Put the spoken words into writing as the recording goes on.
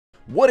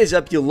What is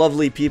up, you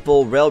lovely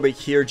people? Railbreak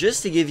here,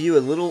 just to give you a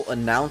little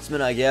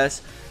announcement, I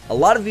guess. A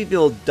lot of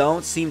people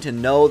don't seem to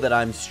know that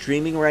I'm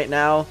streaming right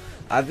now.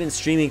 I've been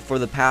streaming for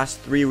the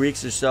past 3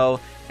 weeks or so,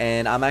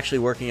 and I'm actually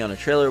working on a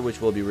trailer which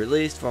will be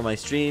released for my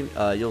stream.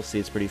 You'll see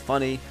it's pretty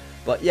funny.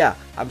 But yeah,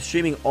 I'm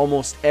streaming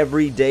almost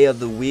every day of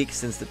the week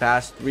since the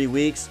past 3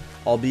 weeks.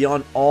 I'll be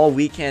on all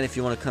weekend if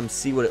you want to come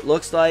see what it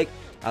looks like.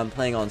 I'm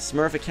playing on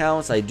Smurf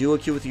accounts. I duo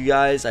queue with you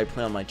guys. I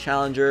play on my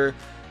Challenger.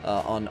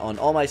 On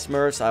all my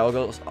Smurfs. I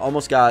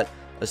almost got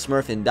a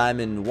Smurf in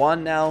Diamond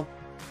 1 now.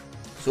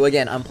 So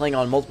again, I'm playing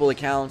on multiple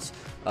accounts.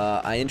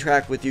 I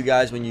interact with you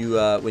guys when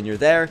you're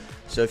there.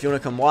 So if you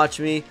want to come watch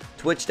me,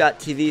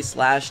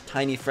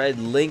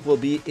 twitch.tv/tinyfred. Link will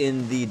be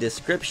in the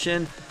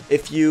description.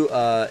 If you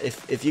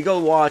go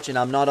watch and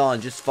I'm not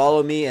on, just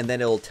follow me and then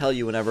it'll tell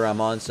you whenever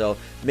I'm on. So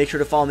make sure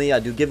to follow me. I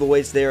do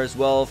giveaways there as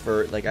well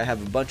for, like, I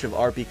have a bunch of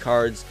RP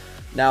cards.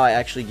 Now I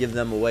actually give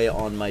them away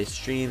on my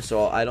stream,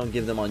 so I don't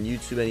give them on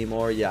YouTube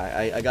anymore.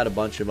 Yeah, I got a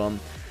bunch of them.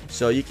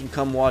 So you can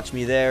come watch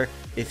me there.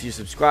 If you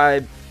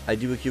subscribe, I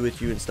do a queue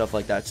with you and stuff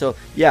like that. So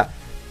yeah,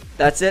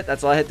 that's it.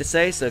 That's all I had to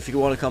say. So if you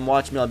want to come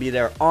watch me, I'll be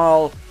there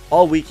all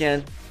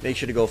weekend. Make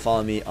sure to go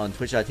follow me on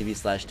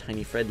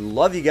twitch.tv/tinyfred.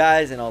 Love you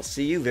guys, and I'll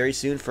see you very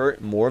soon for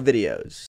more videos.